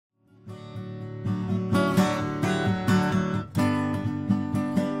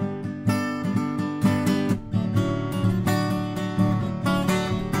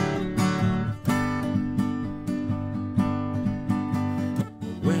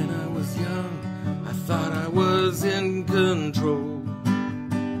control.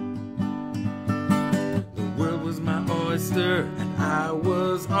 The world was my oyster and I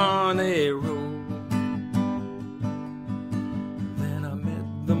was on a roll. Then I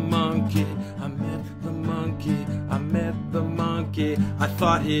met the monkey, I met the monkey, I met the monkey. I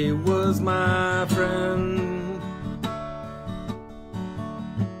thought he was my friend.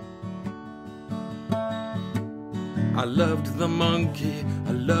 I loved the monkey,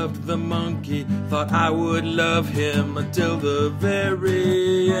 I loved the monkey, thought I would love him until the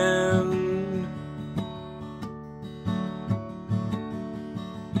very end.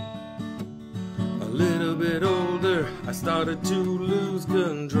 A little bit older, I started to lose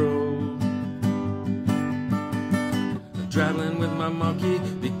control. Traveling with my monkey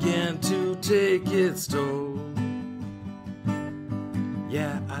began to take its toll.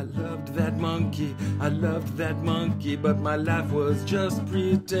 Yeah, I loved that monkey, I loved that monkey, but my life was just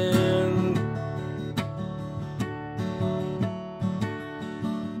pretend.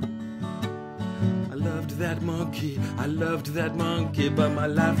 I loved that monkey, I loved that monkey, but my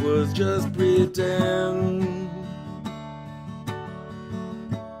life was just pretend.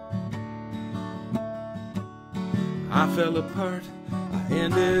 I fell apart, I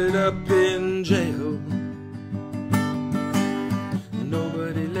ended up in jail.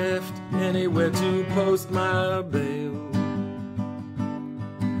 Nobody left anywhere to post my bail.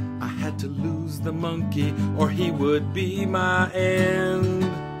 I had to lose the monkey or he would be my end.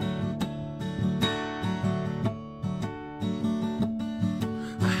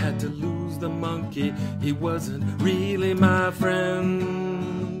 I had to lose the monkey, he wasn't really my friend.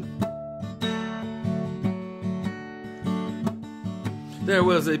 There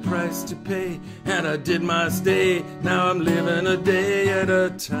was a price to pay, and I did my stay. Now I'm living a day at a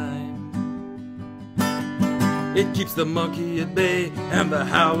time. It keeps the monkey at bay and the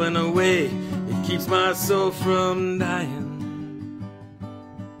howling away. It keeps my soul from dying.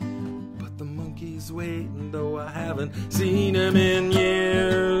 But the monkey's waiting, though I haven't seen him in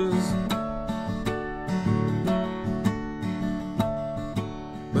years.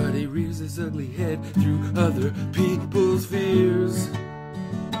 But he rears his ugly head through other people's fears.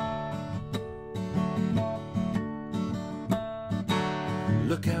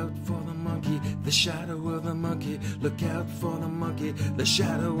 Look out for the monkey, the shadow of the monkey. Look out for the monkey, the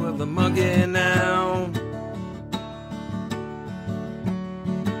shadow of the monkey now.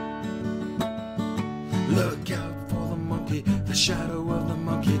 Look out for the monkey, the shadow of the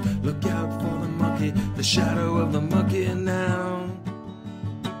monkey. Look out for the monkey, the shadow of the monkey now.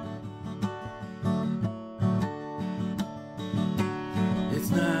 It's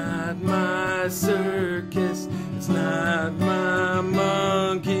not my circus, it's not my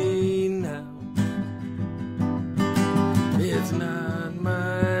monkey now. It's not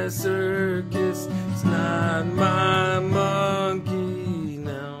my circus, it's not my monkey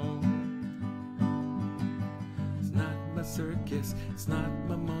now. It's not my circus, it's not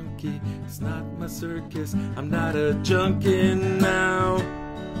my monkey, it's not my circus. I'm not a junkie now.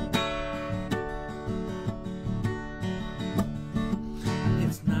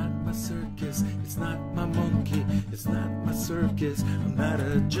 It's not my circus, it's not my monkey, it's not my circus. I'm not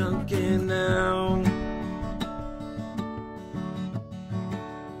a junkie now.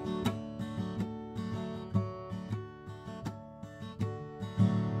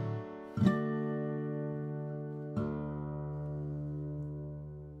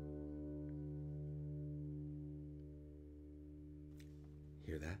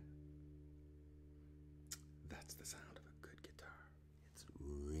 Hear that? That's the sound